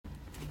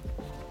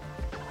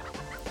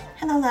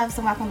Hello, loves,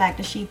 and welcome back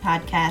to She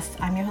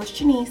Podcast. I'm your host,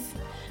 Janice.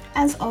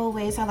 As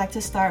always, I'd like to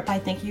start by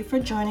thanking you for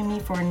joining me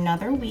for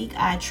another week.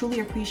 I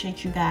truly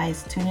appreciate you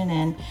guys tuning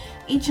in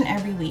each and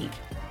every week.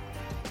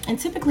 And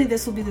typically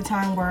this will be the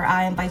time where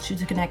I invite you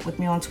to connect with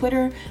me on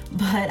Twitter,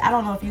 but I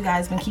don't know if you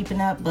guys been keeping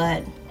up,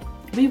 but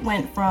we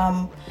went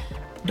from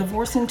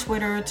divorcing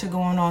Twitter to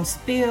going on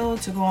Spill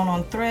to going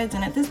on Threads,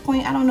 and at this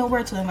point I don't know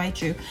where to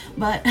invite you,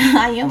 but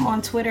I am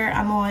on Twitter.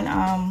 I'm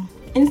on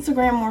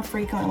Instagram more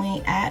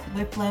frequently at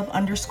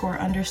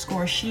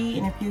whiplove__she,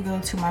 and if you go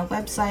to my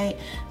website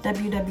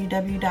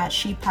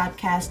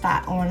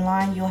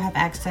www.shepodcast.online, you'll have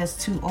access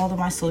to all of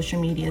my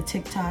social media,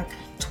 TikTok,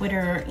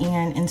 Twitter,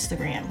 and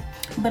Instagram.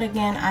 But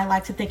again, I'd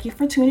like to thank you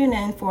for tuning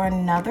in for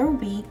another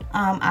week.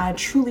 I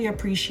truly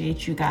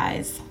appreciate you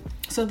guys.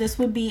 So this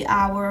would be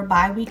our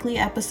bi-weekly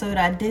episode.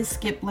 I did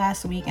skip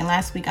last week, and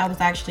last week I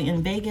was actually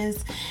in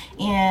Vegas,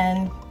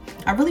 and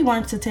I really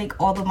wanted to take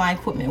all of my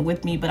equipment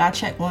with me, but I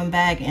checked one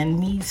bag, and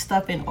me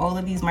stuffing all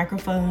of these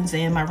microphones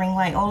and my ring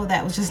light, all of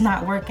that was just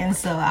not working.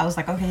 So I was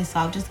like, okay, so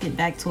I'll just get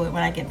back to it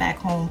when I get back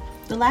home.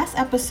 The last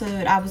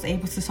episode, I was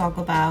able to talk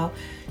about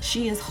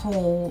She Is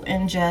Whole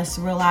and just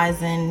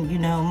realizing,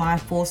 my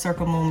full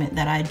circle moment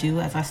that I do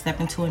as I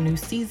step into a new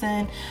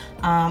season.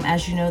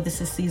 As you know,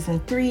 this is season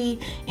 3,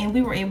 and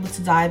we were able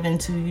to dive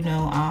into,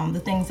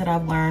 the things that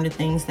I've learned, the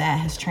things that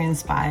has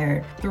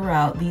transpired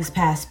throughout these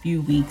past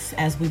few weeks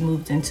as we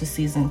moved into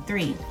season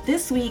 3.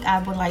 This week,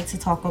 I would like to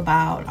talk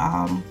about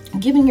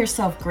giving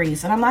yourself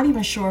grace, and I'm not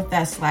even sure if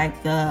that's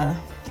like the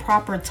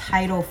proper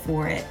title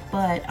for it,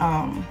 but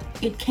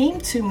it came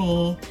to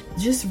me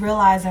just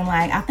realizing,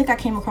 I think I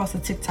came across a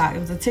TikTok. It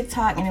was a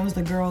TikTok, and it was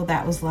the girl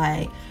that was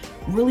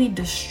really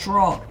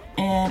distraught,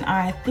 and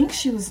I think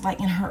she was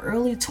in her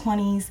early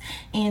 20s,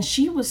 and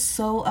she was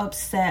so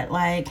upset,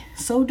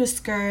 so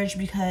discouraged,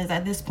 because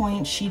at this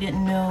point she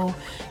didn't know,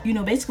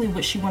 basically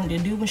what she wanted to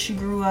do when she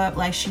grew up.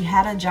 She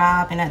had a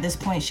job, and at this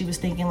point she was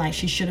thinking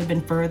she should have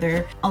been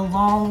further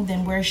along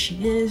than where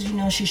she is.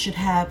 She should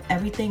have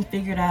everything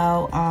figured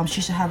out.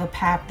 She should have a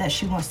path that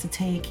she wants to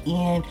take,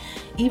 and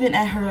even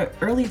at her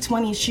early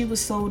 20s she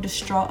was so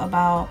distraught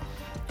about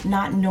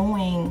not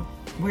knowing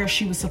where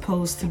she was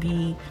supposed to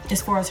be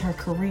as far as her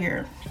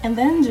career. And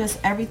then just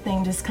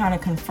everything just kind of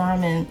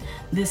confirming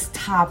this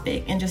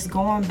topic, and just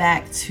going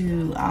back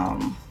to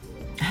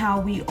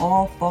how we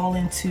all fall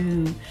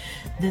into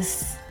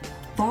this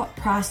thought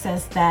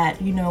process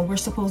that we're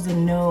supposed to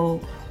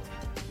know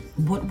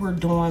what we're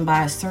doing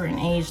by a certain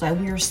age.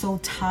 We are so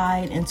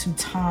tied into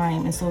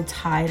time and so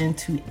tied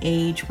into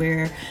age,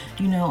 where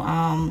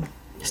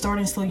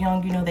starting so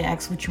young, they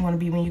ask what you want to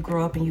be when you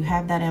grow up, and you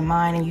have that in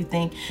mind, and you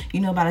think,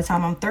 by the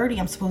time I'm 30,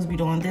 I'm supposed to be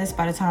doing this.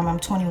 By the time I'm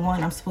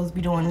 21, I'm supposed to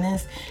be doing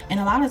this. And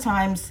a lot of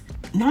times,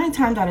 9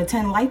 times out of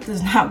 10, life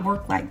does not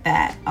work like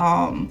that.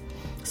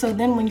 So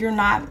then when you're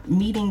not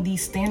meeting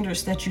these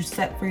standards that you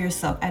set for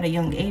yourself at a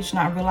young age,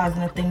 not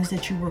realizing the things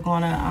that you were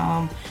going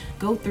to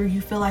go through,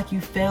 you feel like you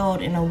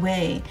failed in a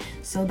way.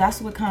 So that's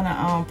what kind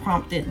of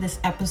prompted this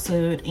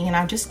episode, and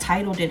I just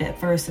titled it at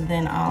first, and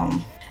then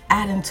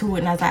adding to it,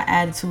 and as I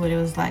added to it, it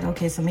was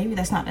okay, so maybe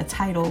that's not the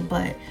title,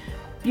 but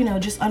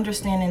just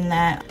understanding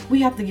that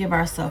we have to give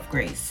ourselves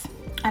grace.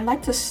 I'd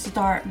like to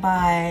start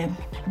by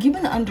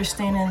giving the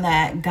understanding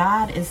that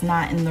God is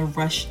not in the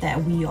rush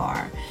that we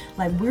are.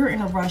 We're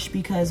in a rush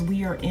because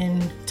we are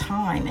in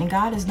time, and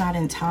God is not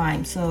in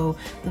time. So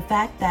the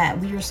fact that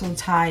we are so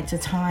tied to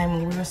time,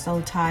 and we're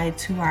so tied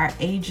to our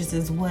ages,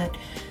 is what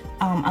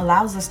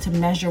allows us to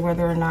measure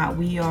whether or not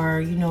we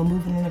are,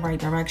 moving in the right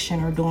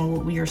direction or doing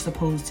what we are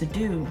supposed to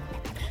do.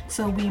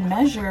 So we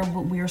measure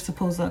what we are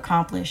supposed to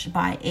accomplish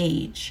by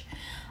age.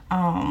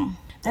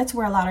 That's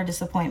where a lot of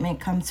disappointment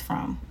comes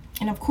from.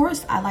 And of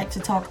course, I like to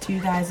talk to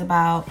you guys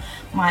about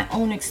my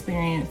own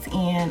experience.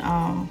 And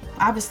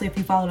obviously, if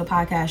you follow the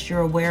podcast,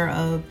 you're aware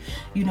of,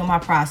 my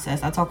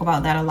process. I talk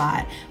about that a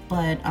lot.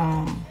 But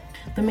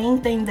the main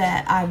thing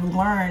that I've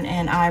learned,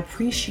 and I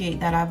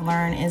appreciate that I've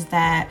learned, is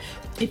that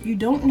if you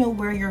don't know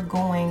where you're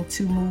going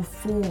to move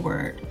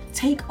forward,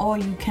 take all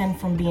you can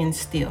from being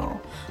still.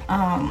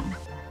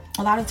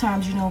 A lot of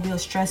times, we'll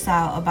stress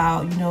out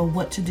about,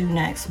 what to do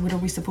next. What are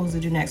we supposed to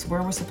do next?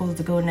 Where we're supposed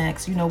to go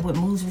next? What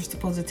moves we're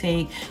supposed to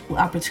take? What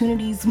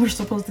opportunities we're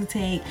supposed to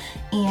take?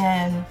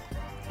 And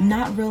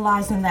not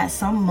realizing that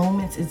some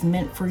moments is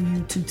meant for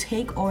you to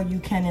take all you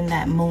can in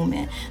that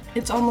moment.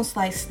 It's almost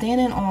like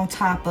standing on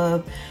top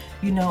of,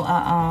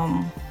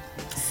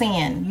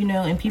 sand,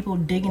 and people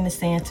digging the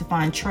sand to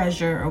find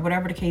treasure or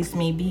whatever the case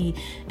may be.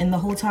 And the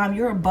whole time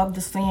you're above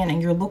the sand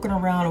and you're looking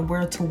around at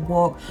where to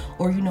walk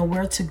or,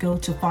 where to go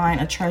to find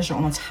a treasure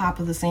on top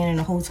of the sand. And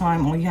the whole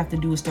time, all you have to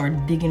do is start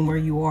digging where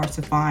you are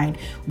to find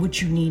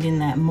what you need in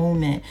that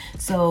moment.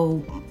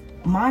 So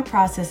my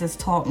process has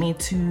taught me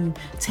to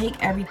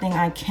take everything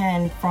I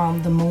can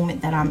from the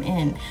moment that I'm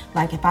in.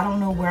 Like if I don't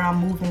know where I'm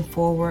moving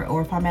forward,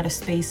 or if I'm at a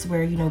space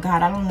where,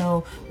 God, I don't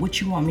know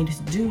what you want me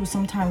to do.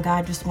 Sometimes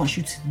God just wants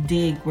you to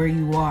dig where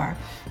you are.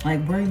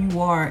 Like where you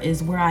are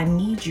is where I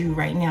need you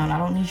right now. And I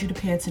don't need you to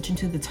pay attention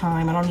to the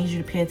time. I don't need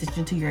you to pay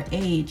attention to your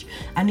age.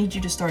 I need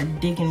you to start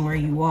digging where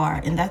you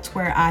are. And that's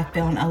where I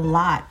found a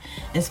lot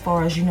as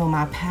far as,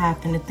 my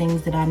path and the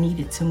things that I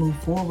needed to move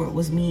forward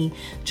was me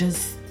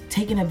just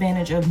taking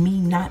advantage of me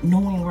not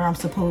knowing where I'm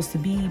supposed to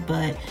be,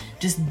 but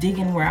just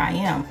digging where I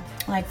am.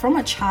 Like from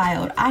a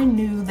child, I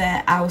knew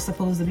that I was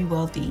supposed to be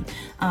wealthy.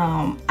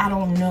 I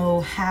don't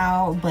know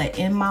how, but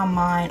in my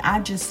mind, I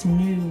just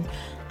knew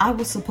I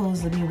was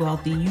supposed to be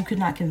wealthy. You could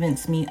not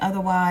convince me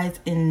otherwise,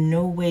 in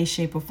no way,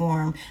 shape, or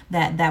form,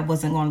 that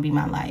wasn't going to be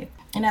my life.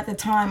 And at the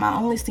time, I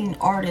only seen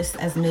artists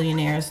as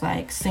millionaires,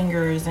 like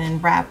singers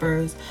and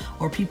rappers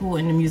or people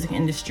in the music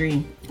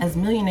industry as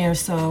millionaires.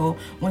 So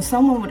when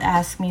someone would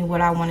ask me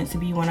what I wanted to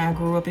be when I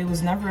grew up, it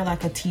was never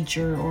like a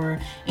teacher or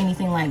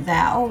anything like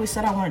that. I always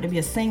said I wanted to be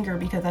a singer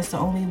because that's the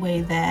only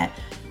way that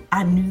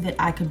I knew that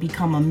I could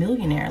become a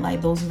millionaire. Like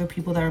those are the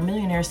people that are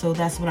millionaires, so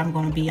that's what I'm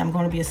going to be. I'm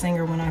going to be a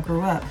singer when I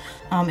grew up.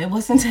 It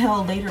wasn't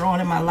until later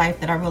on in my life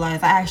that I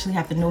realized I actually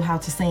have to know how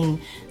to sing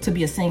to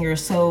be a singer.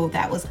 So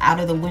that was out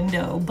of the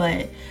window.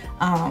 But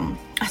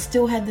I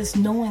still had this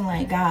knowing,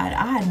 like, God,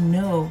 I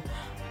know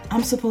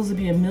I'm supposed to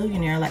be a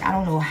millionaire. Like, I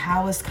don't know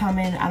how it's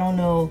coming. I don't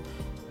know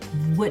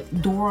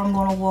what door I'm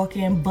going to walk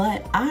in,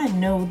 but I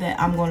know that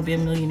I'm going to be a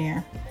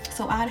millionaire.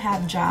 So I'd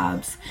have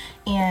jobs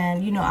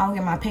and, I'll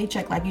get my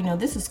paycheck like,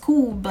 this is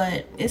cool,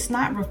 but it's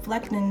not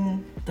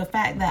reflecting the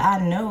fact that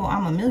I know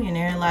I'm a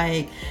millionaire.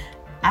 Like,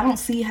 I don't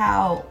see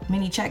how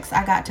many checks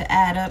I got to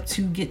add up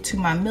to get to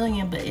my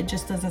million, but it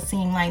just doesn't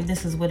seem like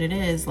this is what it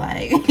is.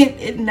 Like,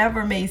 it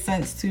never made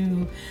sense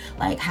to,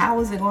 like, how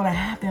is it going to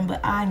happen? But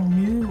I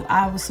knew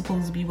I was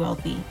supposed to be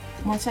wealthy.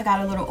 Once I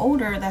got a little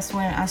older, that's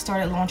when I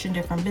started launching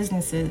different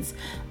businesses.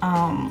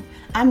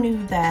 I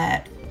knew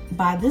that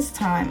by this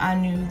time, I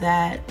knew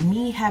that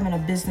me having a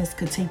business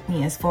could take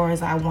me as far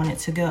as I wanted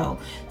to go.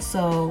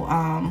 So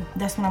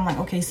that's when I'm like,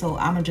 okay, so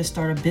I'm gonna just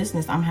start a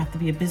business. I'm gonna have to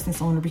be a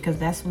business owner because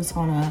that's what's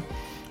gonna,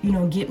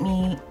 get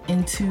me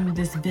into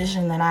this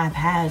vision that I've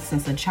had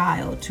since a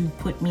child to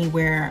put me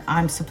where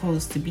I'm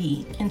supposed to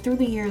be. And through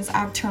the years,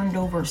 I've turned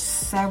over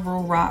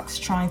several rocks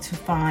trying to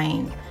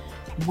find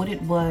what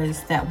it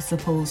was that was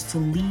supposed to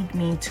lead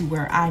me to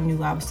where I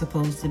knew I was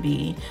supposed to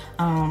be.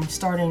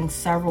 Starting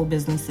several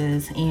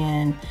businesses,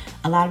 and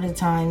a lot of the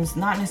times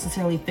not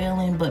necessarily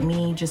failing, but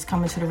me just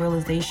coming to the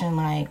realization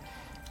like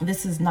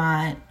this is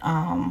not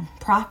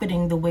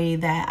profiting the way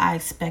that I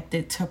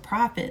expected to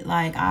profit.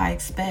 Like I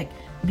expect,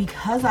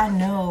 because I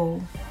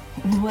know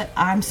what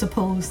I'm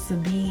supposed to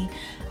be,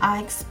 I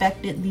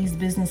expected these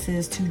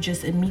businesses to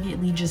just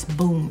immediately just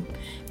boom,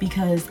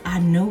 because I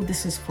know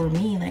this is for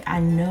me. Like I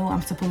know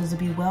I'm supposed to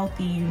be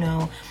wealthy,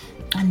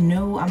 I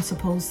know I'm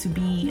supposed to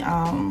be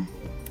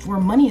where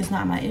money is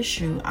not my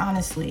issue,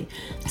 honestly.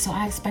 So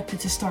I expected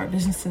to start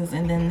businesses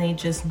and then they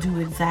just do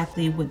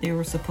exactly what they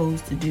were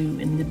supposed to do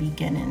in the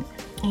beginning.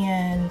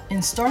 And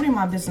in starting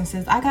my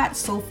businesses, I got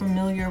so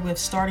familiar with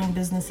starting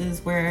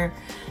businesses where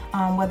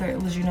whether it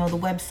was, the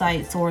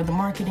websites or the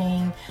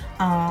marketing,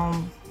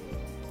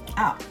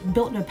 I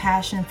built a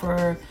passion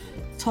for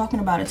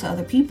talking about it to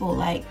other people,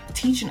 like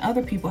teaching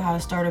other people how to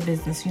start a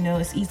business.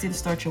 It's easy to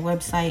start your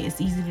website. It's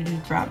easy to do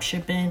drop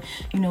shipping.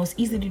 It's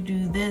easy to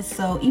do this.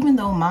 So even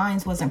though mine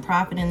wasn't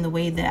profiting the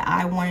way that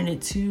I wanted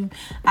it to,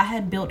 I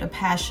had built a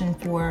passion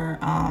for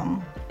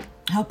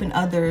helping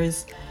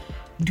others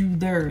do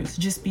theirs,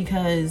 just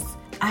because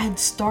I had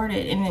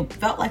started and it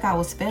felt like I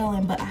was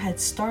failing, but I had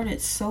started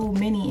so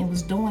many and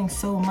was doing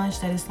so much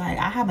that it's like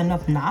I have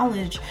enough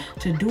knowledge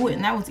to do it.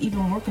 And that was even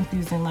more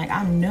confusing. Like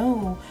I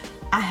know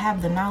I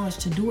have the knowledge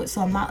to do it,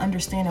 so I'm not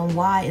understanding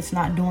why it's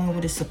not doing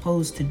what it's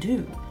supposed to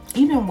do.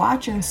 Even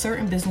watching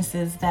certain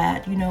businesses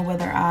that,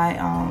 whether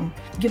I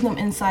give them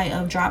insight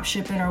of drop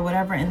shipping or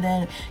whatever, and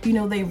then,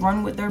 they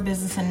run with their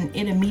business and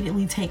it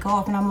immediately take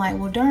off. And I'm like,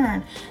 well,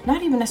 darn,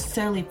 not even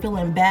necessarily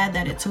feeling bad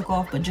that it took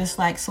off, but just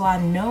like, so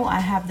I know I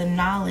have the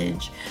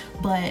knowledge,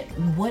 but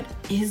what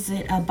is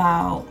it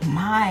about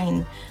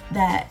mine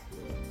that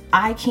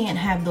I can't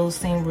have those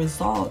same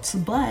results?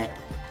 But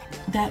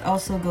that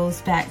also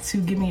goes back to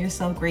giving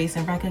yourself grace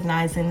and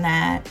recognizing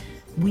that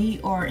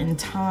we are in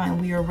time.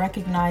 We are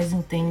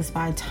recognizing things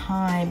by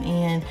time,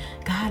 and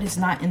God is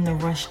not in the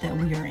rush that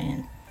we are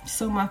in.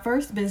 So my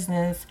first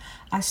business,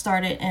 I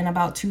started in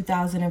about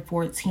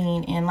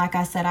 2014. And like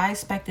I said, I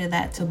expected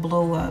that to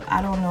blow up.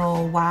 I don't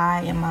know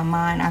why in my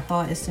mind, I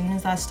thought as soon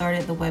as I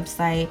started the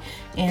website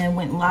and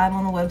went live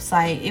on the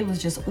website, it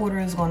was just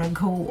orders going to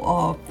go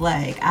off.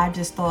 Like I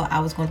just thought I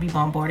was going to be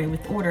bombarded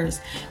with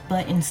orders.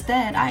 But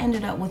instead, I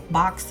ended up with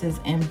boxes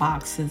and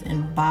boxes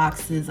and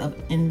boxes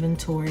of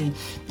inventory.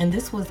 And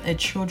this was a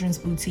children's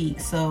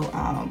boutique. So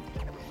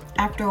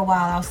after a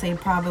while, I'll say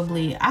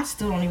probably, I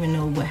still don't even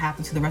know what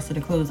happened to the rest of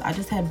the clothes. I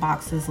just had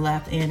boxes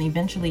left, and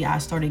eventually I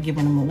started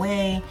giving them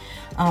away.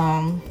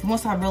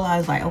 Once I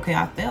realized, like, okay,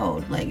 I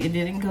failed. Like, it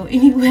didn't go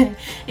anyway.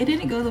 It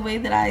didn't go the way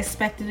that I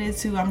expected it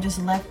to. I'm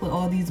just left with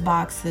all these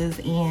boxes,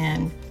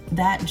 and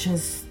that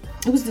just,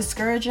 it was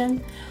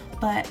discouraging.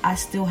 But I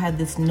still had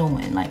this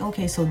knowing, like,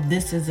 okay, so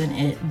this isn't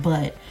it.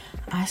 But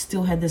I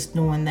still had this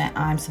knowing that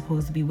I'm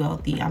supposed to be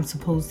wealthy. I'm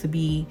supposed to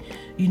be,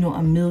 you know,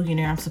 a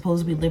millionaire. I'm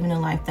supposed to be living a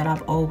life that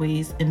I've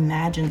always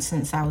imagined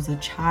since I was a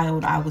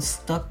child. I was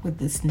stuck with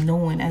this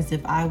knowing as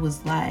if I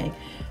was like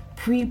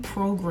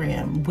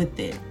pre-programmed with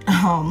it.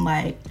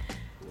 Like,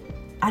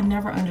 I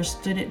never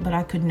understood it, but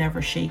I could never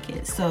shake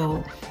it.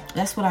 So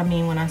that's what I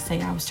mean when I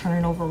say I was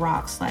turning over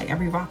rocks, like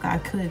every rock I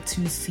could,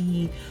 to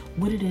see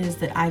what it is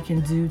that I can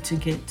do to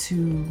get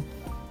to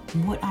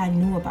what I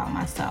knew about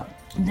myself.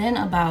 Then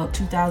about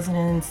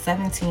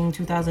 2017,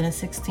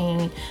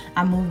 2016,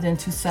 I moved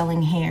into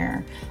selling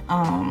hair.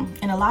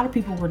 And a lot of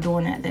people were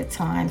doing it at that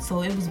time.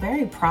 So it was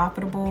very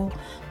profitable,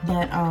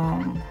 but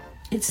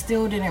it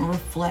still didn't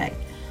reflect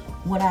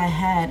what I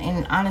had.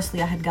 And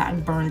honestly, I had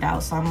gotten burned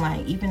out. So I'm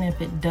like, even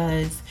if it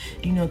does,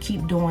 you know,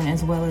 keep doing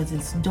as well as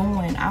it's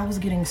doing, I was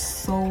getting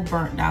so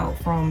burnt out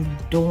from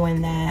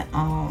doing that.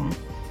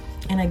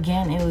 And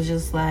again, it was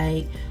just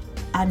like,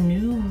 I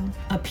knew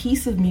a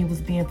piece of me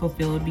was being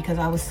fulfilled because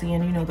I was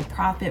seeing, you know, the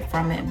profit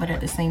from it. But at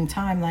the same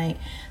time, like,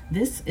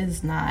 this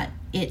is not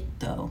it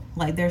though.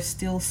 Like, there's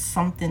still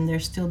something,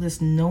 there's still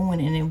this knowing,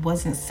 and it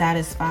wasn't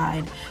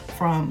satisfied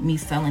from me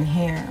selling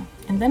hair.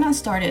 And then I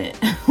started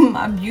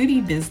my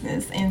beauty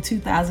business in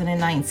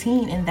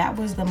 2019, and that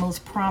was the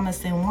most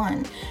promising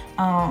one.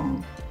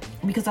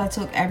 Because I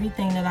took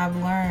everything that I've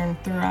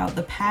learned throughout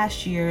the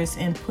past years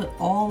and put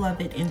all of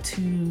it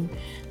into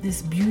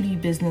this beauty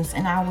business.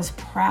 And I was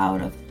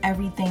proud of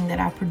everything that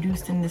I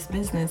produced in this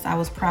business. I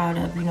was proud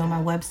of, you know,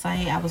 my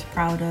website. I was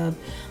proud of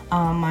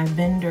my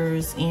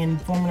vendors and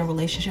forming a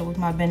relationship with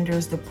my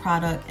vendors. The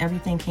product,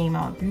 everything came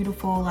out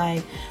beautiful.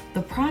 Like,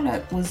 the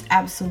product was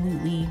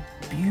absolutely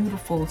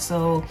beautiful.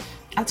 So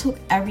I took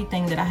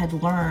everything that I had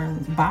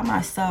learned by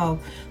myself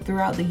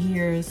throughout the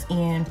years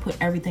and put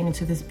everything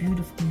into this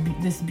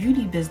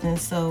beauty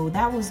business. So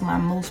that was my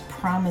most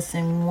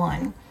promising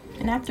one.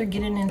 And after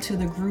getting into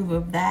the groove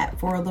of that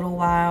for a little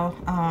while,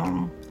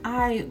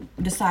 I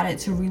decided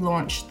to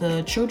relaunch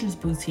the children's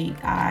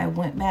boutique. I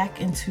went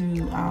back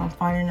into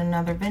finding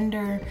another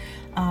vendor.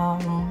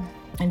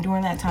 And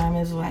during that time, it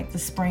was like the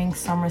spring,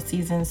 summer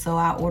season. So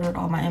I ordered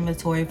all my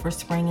inventory for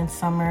spring and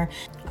summer.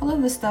 All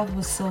of this stuff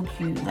was so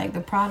cute. Like, the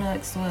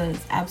products was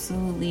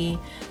absolutely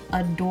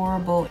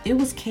adorable. It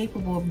was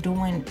capable of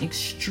doing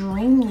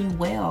extremely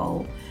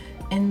well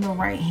in the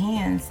right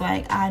hands.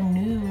 Like, I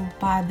knew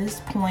by this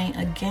point,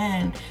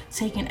 again,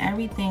 taking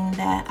everything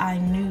that I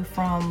knew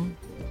from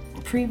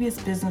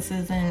previous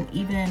businesses and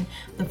even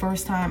the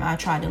first time I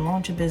tried to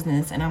launch a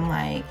business, and I'm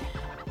like,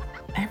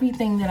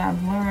 everything that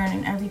I've learned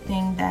and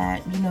everything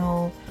that, you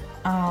know,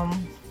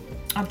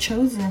 I've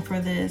chosen for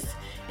this,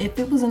 if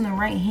it was in the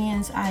right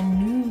hands, I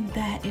knew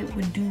that it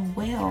would do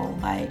well.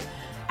 Like,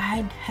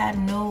 I had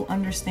no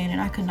understanding.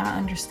 I could not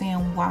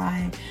understand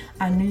why.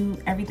 I knew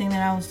everything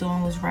that I was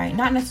doing was right.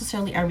 Not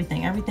necessarily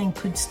everything. Everything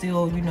could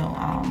still, you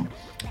know,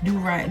 do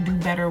right, do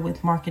better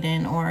with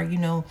marketing, or, you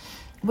know,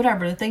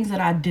 whatever, the things that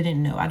I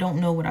didn't know. I don't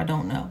know what I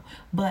don't know.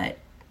 But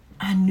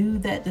I knew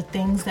that the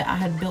things that I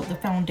had built, the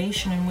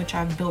foundation in which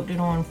I built it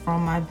on,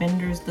 from my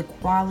vendors, the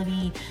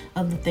quality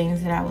of the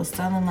things that I was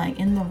selling, like,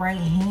 in the right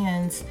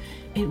hands,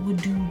 it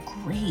would do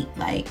great.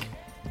 Like,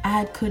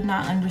 I could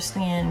not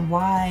understand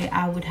why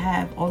I would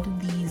have all of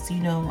these,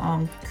 you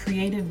know,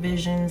 creative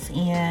visions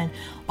and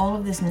all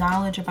of this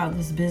knowledge about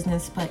this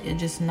business, but it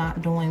just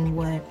not doing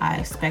what I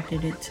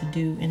expected it to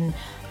do. And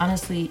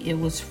honestly, it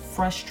was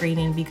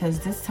frustrating because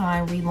this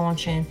time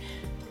relaunching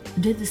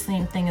did the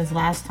same thing as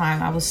last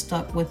time. I was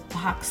stuck with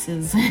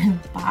boxes and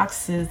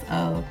boxes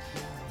of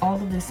all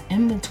of this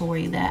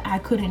inventory that I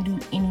couldn't do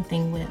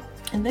anything with.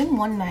 And then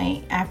one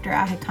night, after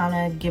I had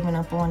kind of given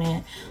up on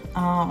it,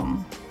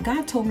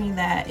 God told me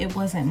that it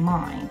wasn't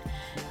mine.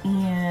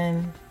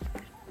 And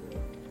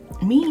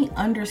me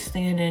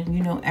understanding,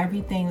 you know,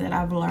 everything that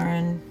I've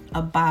learned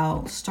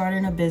about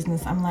starting a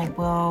business, I'm like,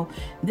 well,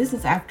 this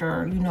is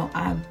after, you know,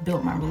 I've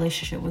built my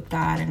relationship with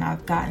God, and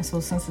I've gotten so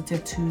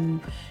sensitive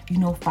to, you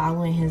know,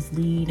 following his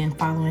lead and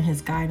following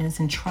his guidance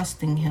and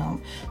trusting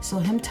him. So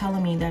him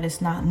telling me that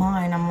it's not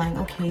mine, I'm like,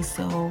 okay,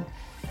 so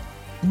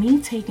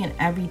me taking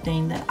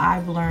everything that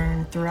I've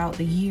learned throughout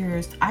the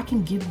years, I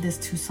can give this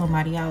to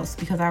somebody else.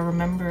 Because I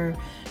remember,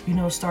 you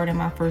know, starting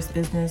my first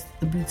business,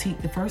 the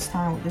boutique, the first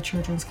time with the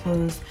children's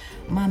clothes,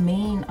 my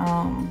main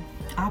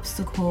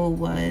obstacle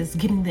was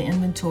getting the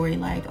inventory.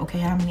 Like, okay,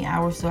 how many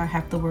hours do I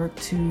have to work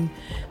to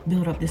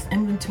build up this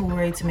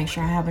inventory to make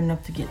sure I have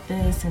enough to get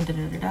this and da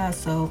da da da.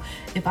 So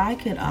if I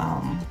could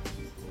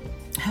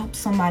help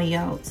somebody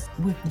else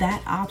with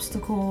that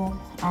obstacle,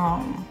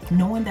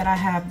 knowing that I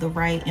have the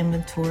right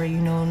inventory,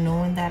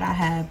 knowing that I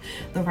have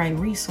the right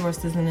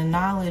resources and the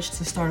knowledge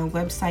to start a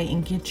website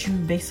and get you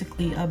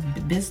basically a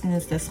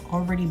business that's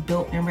already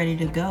built and ready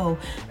to go.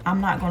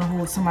 I'm not going to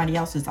hold somebody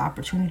else's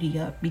opportunity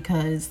up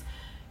because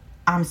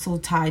I'm so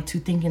tied to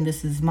thinking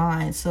this is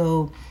mine.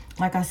 So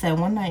like I said,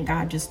 one night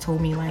God just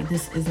told me, like,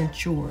 this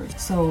isn't yours.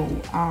 So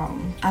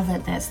I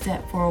let that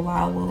step for a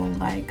while. Well,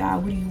 like,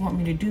 God, what do you want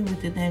me to do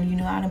with it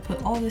then? I done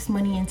put all this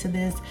money into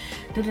this,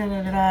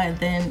 and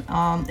then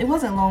it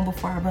wasn't long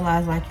before I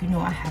realized, like,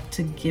 I have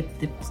to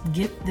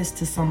gift this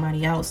to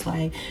somebody else.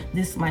 Like,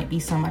 this might be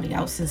somebody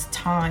else's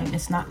time.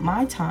 It's not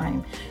my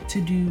time to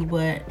do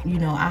what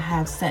I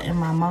have set in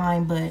my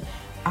mind, but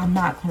I'm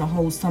not going to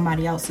hold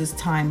somebody else's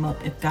time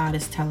up if God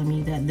is telling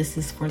me that this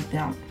is for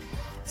them.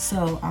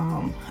 So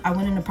I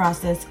went in the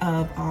process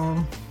of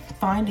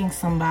finding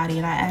somebody,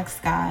 and I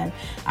asked God,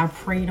 I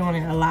prayed on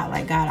it a lot,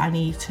 like, God, I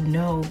need to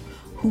know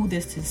who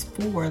this is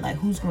for, like,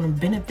 who's going to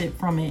benefit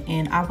from it.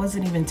 And I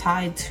wasn't even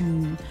tied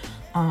to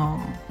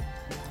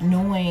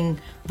knowing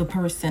the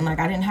person. Like,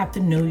 I didn't have to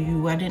know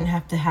you. I didn't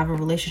have to have a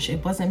relationship.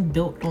 It wasn't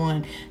built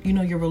on,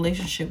 your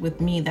relationship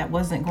with me. That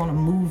wasn't going to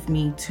move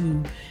me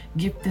to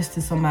give this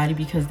to somebody,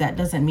 because that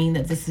doesn't mean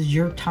that this is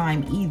your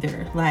time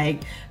either.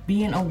 Like,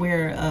 being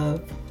aware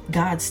of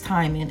God's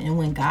timing, and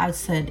when God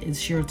said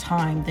it's your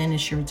time, then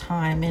it's your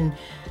time. And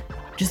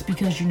just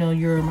because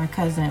you're my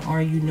cousin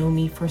or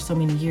me for so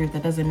many years,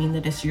 that doesn't mean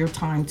that it's your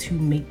time to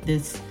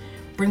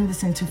bring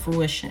this into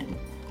fruition.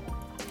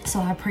 So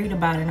I prayed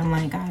about it. I'm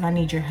like, God, I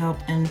need your help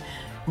in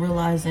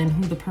realizing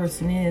who the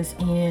person is.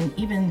 And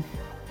even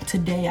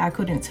today, I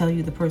couldn't tell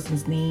you the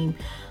person's name.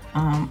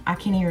 I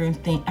can't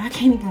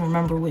even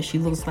remember what she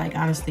looks like,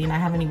 honestly. And I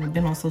haven't even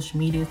been on social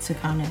media to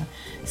kind of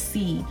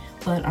see,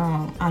 but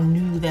I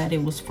knew that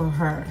it was for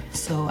her.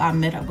 So I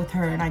met up with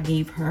her and I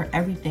gave her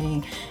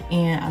everything.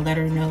 And I let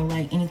her know,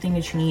 like, anything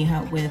that you need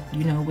help with,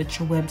 with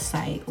your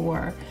website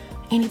or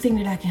anything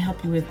that I can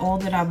help you with, all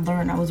that I've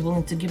learned, I was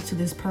willing to give to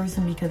this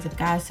person, because if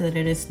God said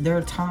that it's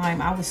their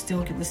time, I would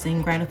still get the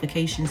same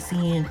gratification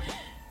seeing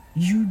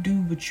you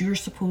do what you're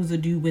supposed to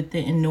do with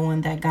it and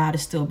knowing that God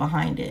is still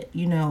behind it.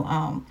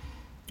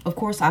 Of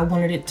course, I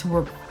wanted it to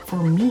work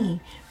for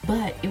me,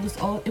 but it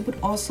would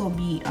also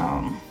be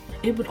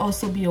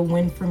a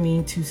win for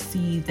me to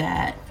see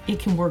that it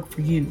can work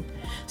for you.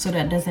 So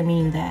that doesn't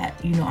mean that,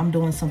 I'm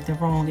doing something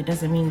wrong. It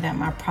doesn't mean that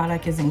my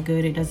product isn't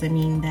good. It doesn't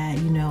mean that,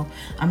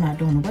 I'm not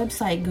doing the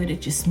website good.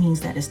 It just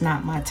means that it's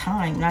not my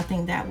time. And I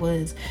think that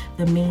was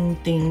the main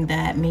thing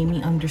that made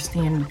me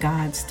understand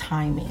God's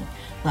timing.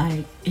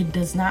 Like, it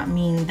does not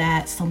mean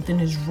that something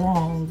is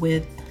wrong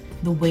with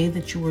the way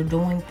that you are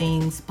doing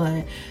things,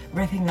 but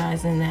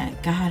recognizing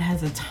that God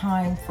has a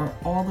time for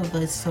all of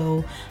us.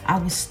 So I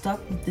was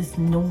stuck with this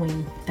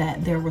knowing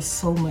that there was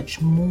so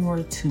much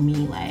more to me.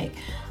 Like,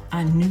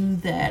 I knew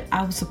that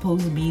I was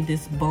supposed to be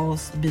this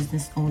boss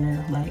business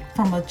owner. Like,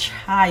 from a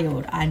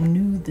child, I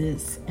knew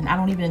this, and I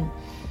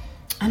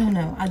don't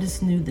know, I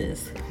just knew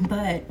this.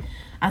 But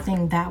I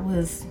think that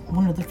was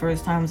one of the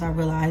first times I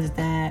realized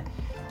that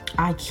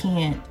I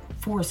can't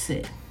force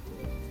it.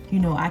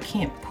 I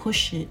can't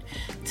push it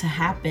to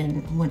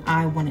happen when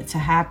I want it to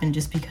happen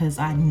just because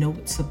I know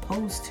it's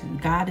supposed to.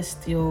 God is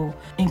still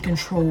in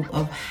control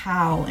of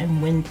how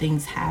and when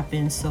things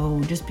happen. So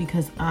just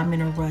because I'm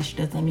in a rush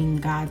doesn't mean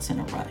God's in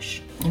a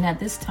rush. And at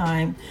this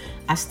time,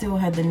 I still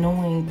had the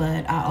knowing,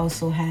 but I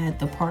also had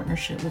the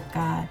partnership with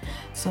God.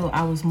 So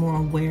I was more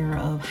aware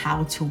of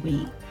how to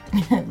wait.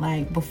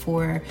 Like,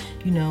 before,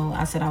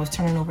 I said I was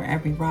turning over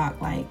every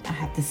rock. Like, I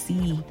have to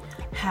see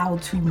how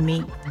to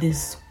make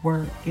this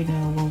work,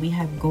 when we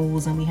have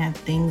goals and we have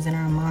things in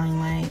our mind,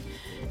 like,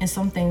 and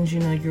some things,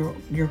 you're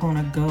going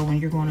to go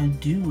and you're going to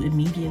do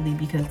immediately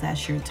because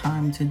that's your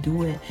time to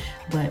do it.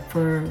 But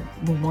for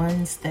the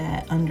ones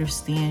that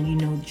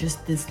understand,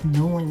 just this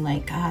knowing,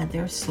 like, God,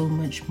 there's so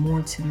much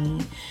more to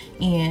me,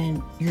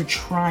 and you're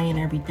trying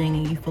everything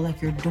and you feel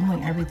like you're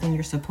doing everything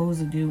you're supposed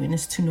to do and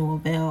it's to no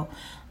avail.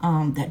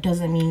 That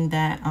doesn't mean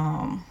that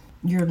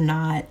you're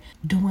not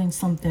doing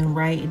something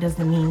right. It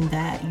doesn't mean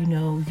that, you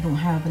don't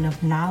have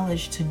enough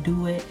knowledge to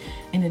do it.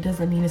 And it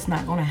doesn't mean it's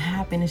not going to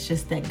happen. It's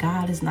just that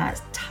God is not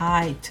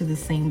tied to the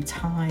same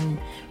time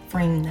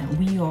frame that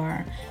we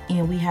are.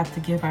 And we have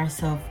to give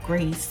ourselves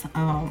grace.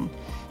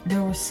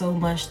 There was so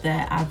much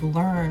that I've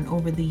learned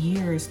over the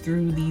years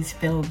through these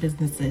failed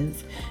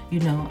businesses,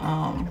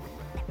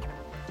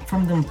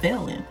 from them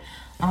failing.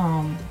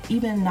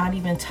 Even not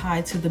even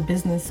tied to the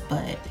business,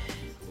 but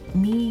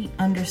me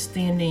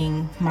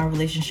understanding my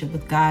relationship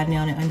with God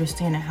now and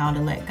understanding how to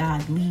let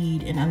God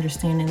lead and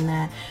understanding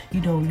that,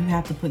 you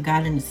have to put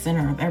God in the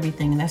center of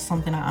everything. And that's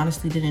something I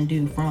honestly didn't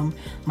do, from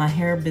my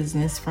hair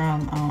business,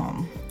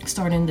 from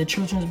starting the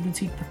children's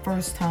boutique the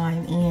first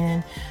time,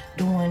 and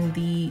doing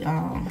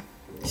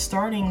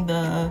starting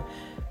the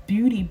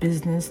beauty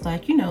business.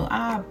 Like,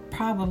 I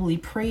probably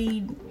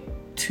prayed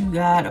to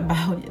God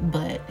about it,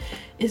 but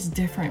it's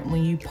different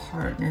when you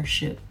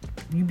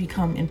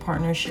become in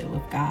partnership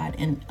with God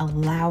and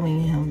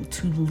allowing him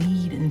to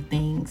lead in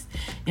things.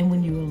 And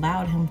when you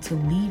allowed him to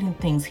lead in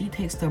things, he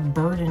takes the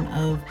burden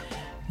of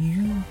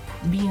you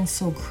being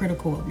so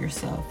critical of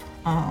yourself,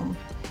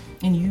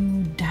 and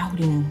you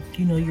doubting,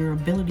 your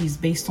abilities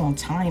based on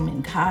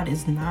timing. God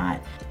is not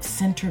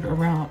centered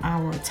around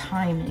our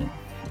timing.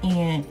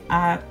 And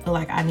I feel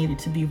like I needed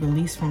to be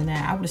released from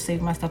that. I would have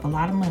saved myself a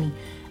lot of money.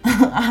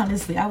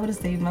 Honestly, I would have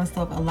saved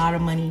myself a lot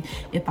of money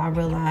if I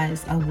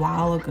realized a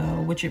while ago,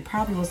 which it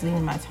probably wasn't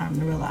even my time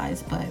to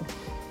realize, but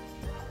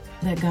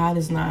that God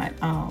is not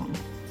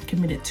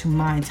committed to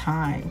my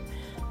time.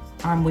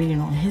 I'm waiting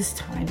on his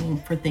timing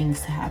for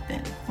things to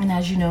happen. And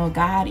as you know,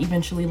 God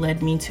eventually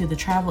led me to the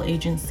travel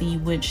agency,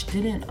 which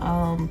didn't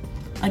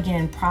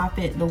again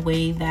profit the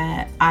way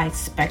that I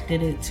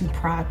expected it to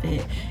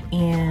profit.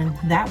 And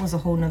that was a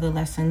whole nother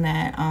lesson,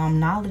 that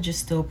knowledge is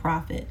still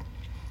profit.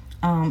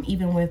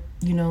 Even with,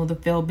 the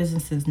failed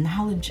businesses,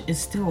 knowledge is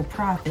still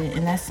profit.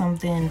 And that's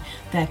something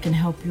that can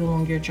help you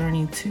along your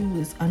journey too,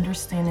 is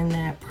understanding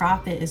that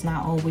profit is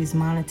not always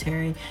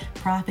monetary.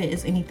 Profit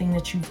is anything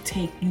that you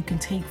can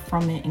take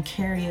from it and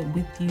carry it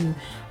with you.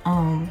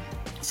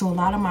 So a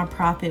lot of my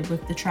profit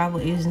with the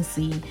travel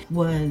agency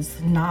was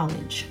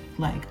knowledge,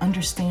 like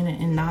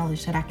understanding and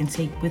knowledge that I can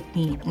take with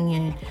me.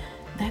 And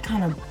that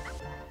kind of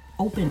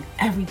opened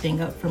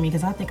everything up for me,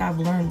 because I think I've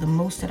learned the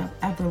most that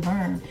I've ever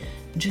learned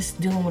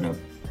just dealing with a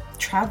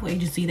travel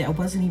agency that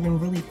wasn't even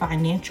really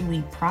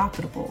financially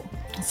profitable.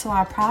 So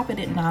I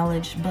profited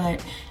knowledge,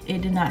 but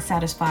it did not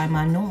satisfy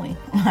my knowing.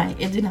 Like,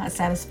 it did not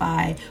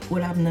satisfy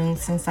what I've known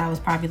since I was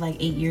probably like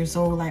 8 years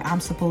old. Like, I'm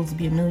supposed to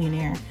be a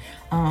millionaire.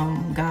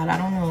 God, I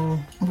don't know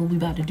what we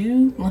about to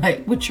do,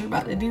 like what you're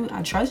about to do.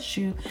 I trust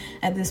you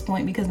at this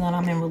point, because now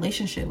I'm in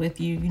relationship with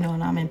you,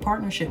 and I'm in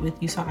partnership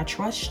with you. So I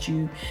trust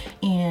you,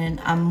 and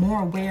I'm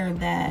more aware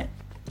that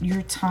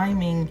your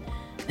timing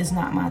is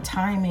not my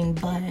timing,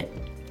 but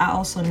I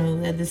also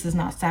know that this is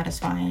not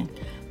satisfying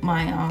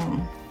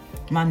my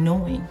my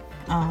knowing.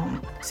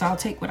 So I'll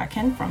take what I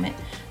can from it,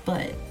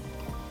 but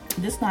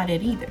this not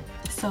it either.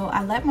 So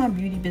I let my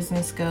beauty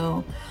business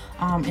go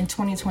in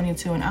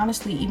 2022, and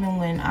honestly, even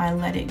when I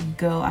let it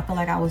go, I feel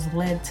like I was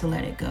led to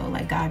let it go.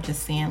 Like God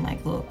just saying,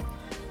 like, look,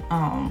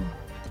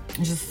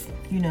 just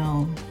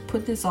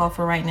put this off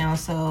for right now.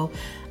 So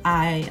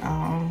I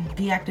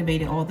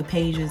deactivated all the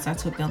pages I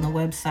took on the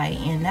website,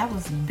 and that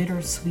was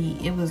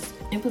bittersweet. It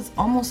was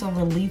almost a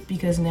relief,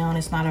 because now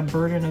it's not a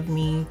burden of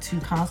me to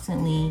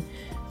constantly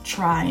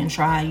try,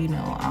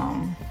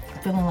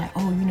 feeling like,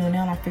 oh,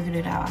 now I figured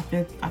it out.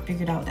 I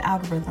figured out the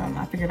algorithm.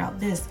 I figured out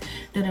this,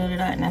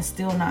 and I'm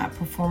still not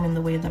performing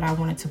the way that I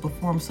wanted to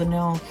perform. So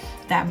no,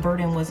 that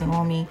burden wasn't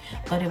on me,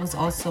 but it was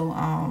also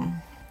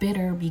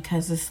bitter,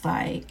 because it's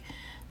like,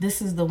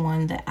 this is the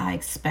one that I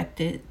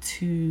expected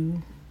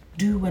to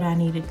do what I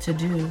needed to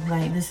do.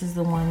 Like, this is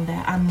the one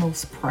that I'm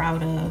most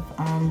proud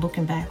of,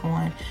 looking back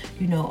on,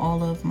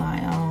 all of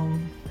my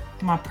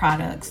my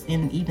products,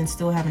 and even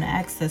still having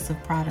access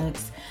of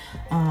products,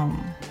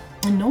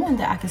 and knowing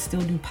that I could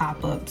still do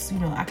pop-ups.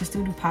 I could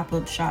still do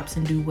pop-up shops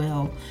and do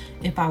well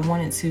if I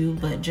wanted to,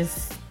 but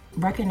just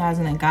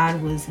recognizing that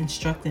God was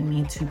instructing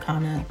me to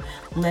kind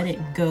of let it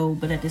go,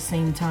 but at the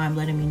same time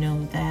letting me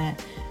know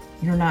that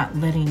you're not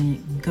letting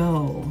it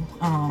go.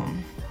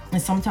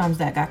 And sometimes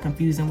that got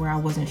confusing, where I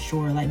wasn't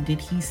sure, like, did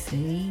he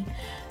say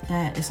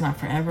that it's not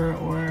forever,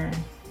 or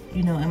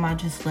am I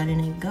just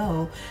letting it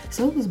go?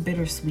 So it was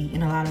bittersweet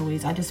in a lot of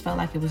ways. I just felt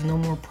like it was no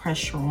more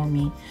pressure on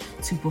me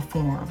to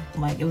perform.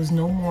 Like, it was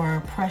no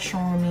more pressure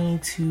on me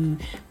to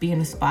be in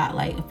the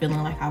spotlight,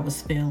 feeling like I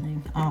was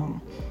failing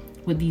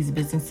with these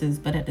businesses.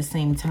 But at the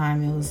same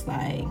time, it was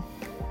like,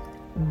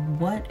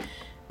 what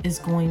is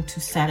going to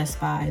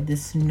satisfy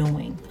this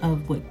knowing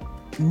of what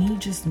me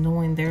just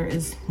knowing there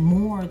is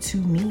more to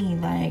me?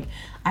 Like,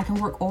 I can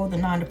work all the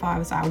 9 to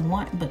 5s I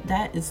want, but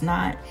that is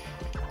not,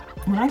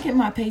 when I get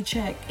my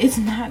paycheck, it's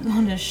not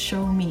going to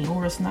show me,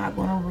 or it's not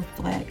going to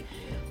reflect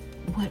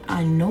what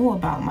I know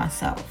about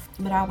myself.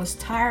 But I was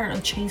tired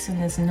of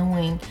chasing this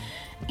knowing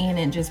and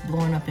it just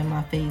blowing up in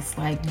my face,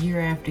 like,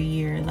 year after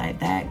year. Like,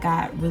 that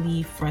got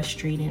really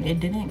frustrating. It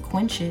didn't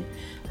quench it,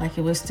 like,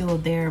 it was still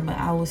there, but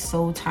I was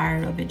so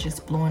tired of it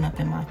just blowing up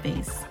in my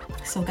face.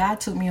 So God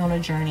took me on a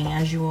journey,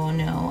 as you all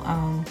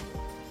know,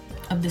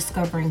 of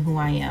discovering who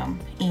I am.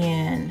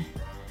 And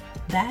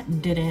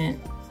that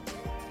didn't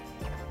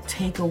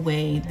take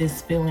away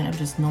this feeling of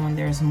just knowing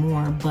there's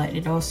more, but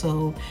it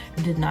also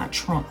did not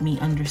trump me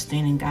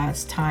understanding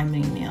God's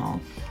timing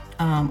now.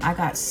 I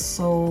got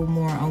so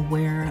more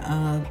aware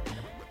of,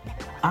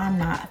 I'm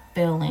not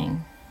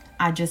failing.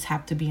 I just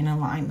have to be in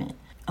alignment.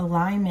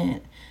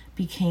 Alignment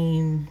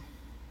became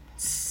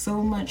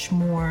so much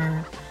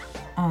more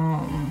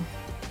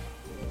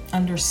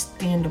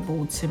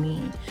understandable to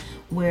me,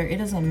 where it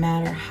doesn't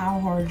matter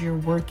how hard you're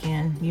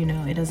working,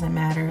 it doesn't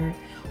matter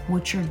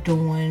what you're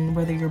doing,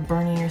 whether you're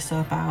burning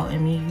yourself out. I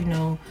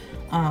mean,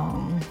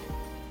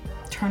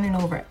 turning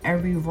over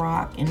every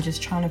rock and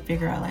just trying to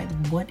figure out like,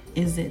 what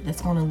is it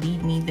that's going to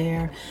lead me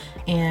there.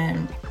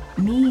 And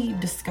me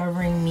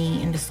discovering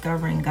me and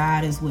discovering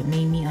God is what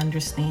made me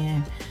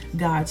understand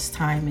God's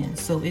timing.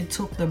 So it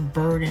took the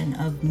burden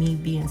of me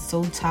being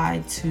so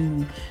tied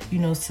to,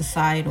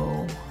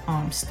 societal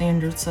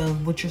standards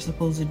of what you're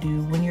supposed to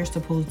do, when you're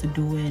supposed to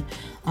do it,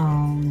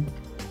 and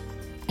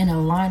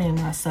aligning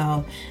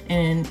myself.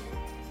 And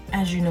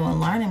as you know,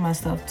 aligning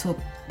myself took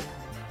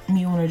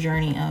me on a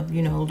journey of,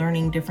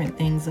 learning different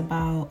things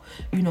about,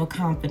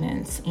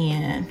 confidence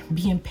and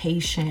being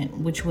patient,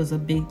 which was a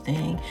big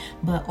thing,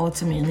 but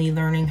ultimately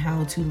learning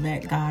how to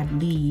let God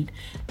lead.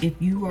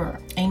 If you are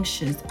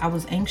anxious, I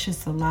was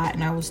anxious a lot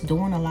and I was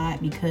doing a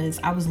lot because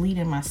I was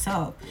leading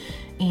myself.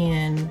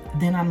 And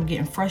then I'm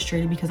getting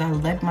frustrated because I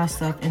led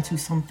myself into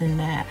something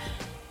that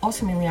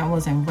ultimately I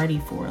wasn't ready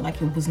for.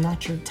 Like, it was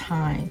not your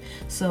time.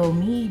 So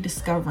me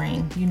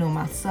discovering,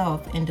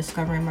 myself and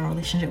discovering my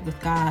relationship with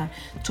God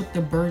took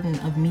the burden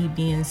of me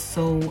being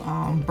so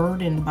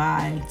burdened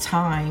by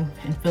time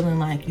and feeling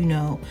like,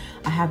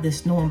 I have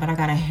this knowing, but I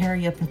gotta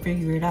hurry up and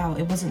figure it out.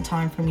 It wasn't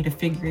time for me to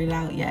figure it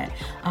out yet.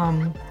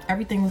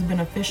 Everything was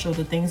beneficial,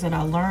 the things that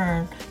I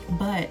learned,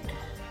 but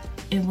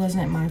it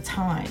wasn't my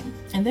time.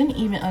 And then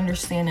even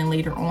understanding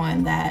later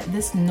on that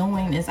this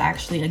knowing is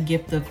actually a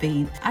gift of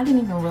faith. I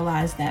didn't even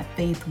realize that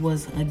faith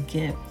was a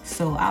gift.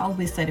 So I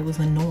always said it was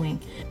a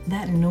knowing.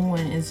 That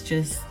knowing is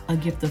just a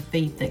gift of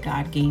faith that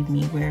God gave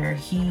me, where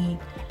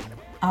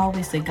I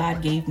always say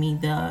God gave me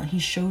he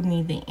showed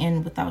me the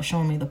end without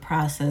showing me the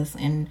process.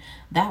 And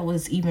that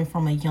was even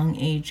from a young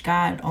age.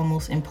 God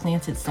almost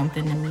implanted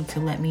something in me to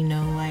let me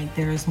know, like,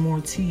 there is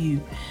more to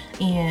you.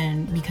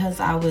 And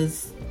because I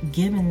was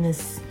given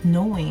this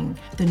knowing,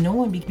 the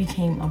knowing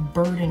became a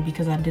burden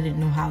because I didn't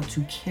know how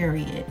to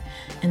carry it.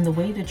 And the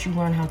way that you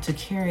learn how to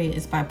carry it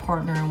is by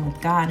partnering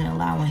with God and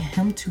allowing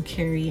Him to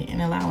carry it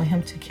and allowing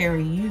Him to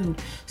carry you,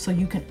 so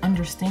you can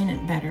understand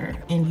it better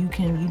and you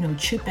can,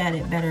 chip at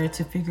it better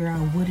to figure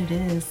out what it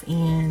is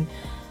and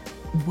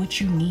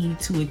what you need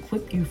to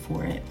equip you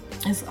for it.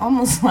 It's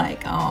almost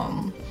like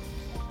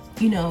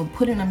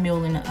putting a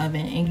meal in the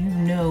oven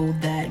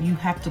and that you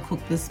have to cook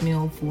this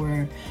meal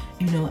for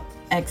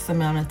X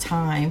amount of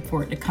time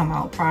for it to come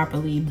out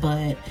properly,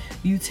 but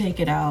you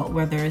take it out,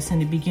 whether it's in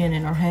the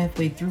beginning or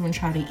halfway through, and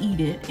try to eat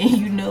it, and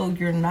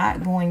you're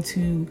not going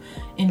to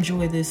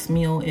enjoy this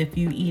meal if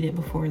you eat it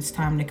before it's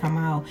time to come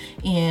out.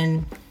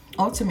 And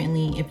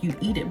ultimately, if you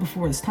eat it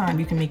before it's time,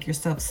 you can make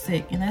yourself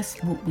sick. And that's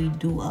what we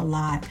do a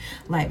lot.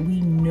 Like,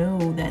 we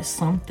know that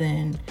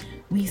something,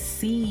 we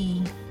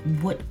see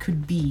what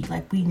could be,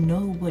 like, we know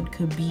what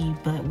could be,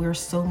 but we're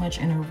so much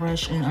in a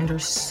rush and under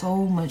so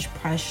much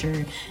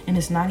pressure. And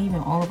it's not even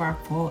all of our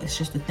fault. It's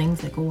just the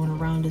things that go on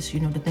around us, the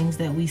things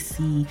that we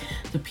see,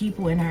 the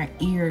people in our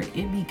ear.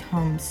 It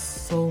becomes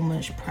so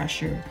much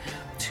pressure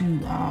to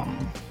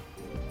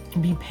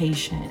be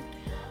patient.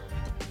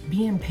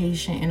 Being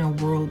patient in a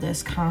world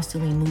that's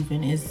constantly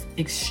moving is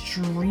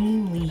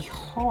extremely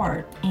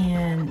hard,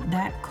 and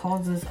that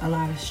causes a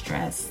lot of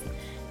stress.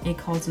 It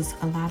causes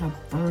a lot of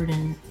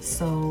burden.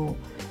 So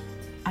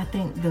I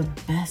think the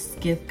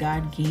best gift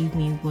God gave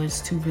me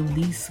was to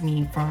release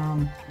me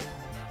from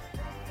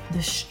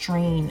the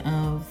strain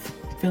of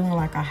feeling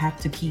like I have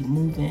to keep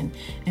moving,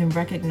 and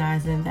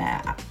recognizing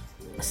that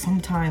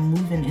sometimes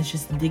moving is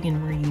just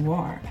digging where you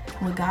are.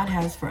 What God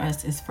has for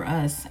us is for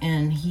us,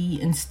 and He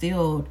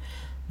instilled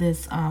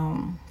this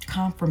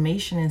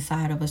confirmation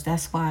inside of us.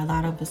 That's why a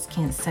lot of us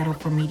can't settle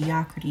for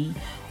mediocrity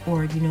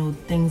or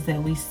things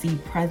that we see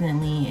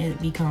presently. It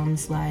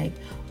becomes like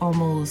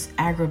almost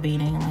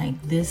aggravating,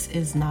 like, this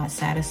is not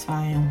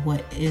satisfying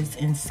what is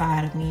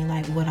inside of me,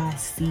 like what I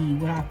see,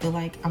 what I feel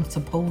like I'm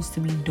supposed to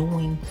be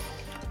doing.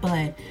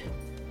 But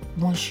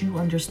once you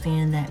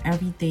understand that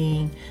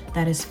everything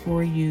that is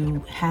for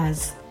you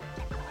has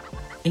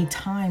a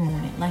time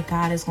on it, like,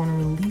 God is going to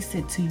release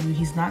it to you.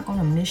 He's not going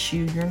to miss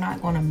you. You're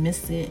not going to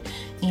miss it.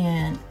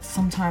 And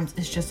sometimes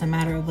it's just a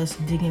matter of us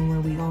digging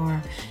where we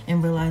are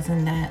and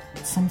realizing that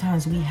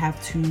sometimes we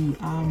have to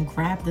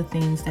grab the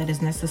things that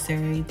is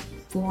necessary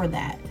for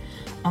that.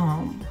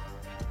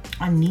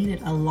 I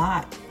needed a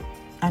lot.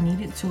 I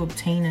needed to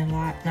obtain a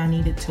lot, and I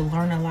needed to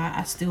learn a lot.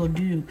 I still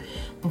do,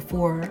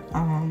 before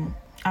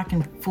I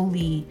can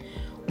fully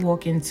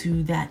walk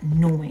into that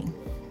knowing.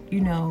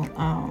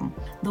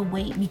 The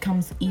wait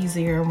becomes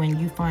easier when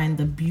you find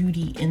the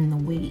beauty in the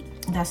wait.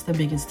 That's the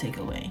biggest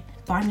takeaway.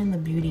 Finding the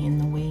beauty in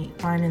the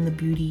wait, finding the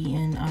beauty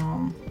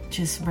in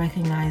just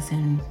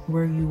recognizing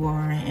where you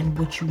are and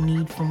what you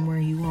need from where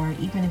you are,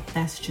 even if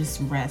that's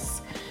just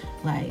rest.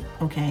 Like,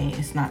 okay,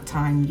 it's not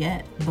time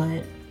yet,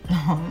 but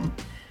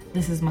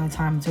this is my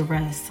time to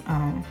rest.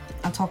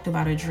 I talked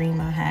about a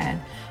dream I had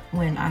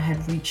when I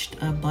had reached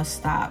a bus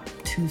stop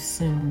too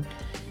soon,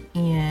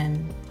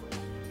 and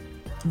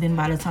then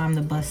by the time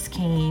the bus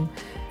came,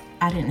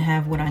 I didn't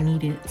have what I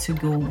needed to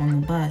go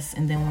on the bus.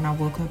 And then when I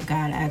woke up,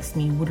 God asked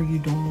me, what are you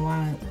doing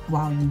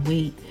while you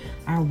wait?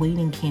 Our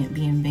waiting can't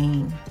be in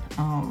vain.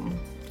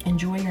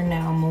 Enjoy your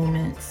now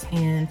moments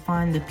and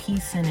find the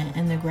peace in it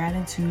and the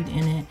gratitude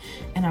in it.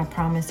 And I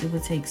promise it will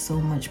take so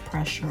much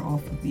pressure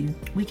off of you.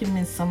 We can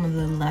miss some of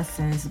the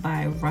lessons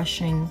by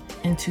rushing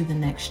into the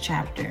next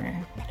chapter.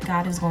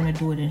 God is going to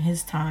do it in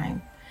His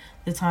time.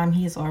 The time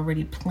He has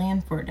already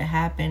planned for it to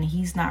happen.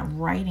 He's not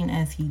writing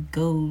as He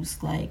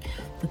goes. Like,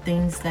 the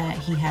things that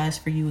He has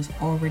for you is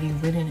already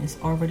written, it's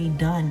already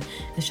done.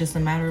 It's just a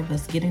matter of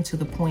us getting to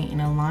the point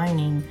and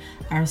aligning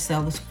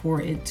ourselves for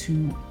it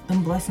to, the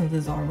blessings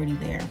is already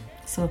there.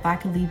 So if I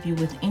could leave you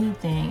with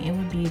anything, it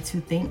would be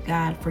to thank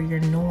God for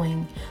your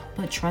knowing,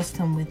 but trust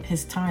Him with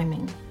His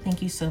timing.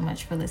 Thank you so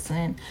much for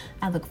listening.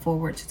 I look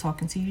forward to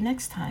talking to you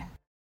next time.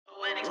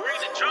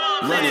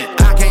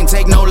 I can't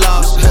take no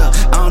loss.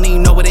 I don't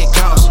even know what it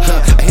costs.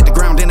 I hit the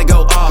ground, then it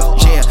go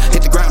off. Yeah,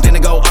 hit the ground, then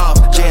it go off.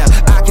 Yeah,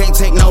 I can't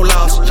take no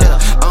loss.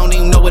 I don't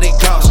even know what it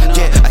costs.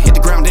 Yeah, I hit the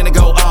ground, then it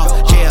go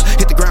off. Yeah,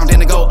 hit the ground,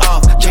 then it go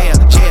off. Yeah,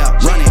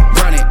 run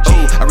it.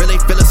 Ooh, I really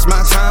feel it's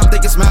my time.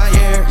 Think it's my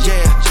year.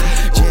 Yeah.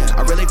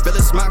 I really feel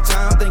it's my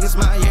time. Think it's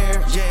my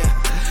year.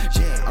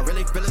 Yeah. I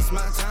really feel it's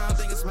my time.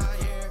 Think it's my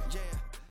year.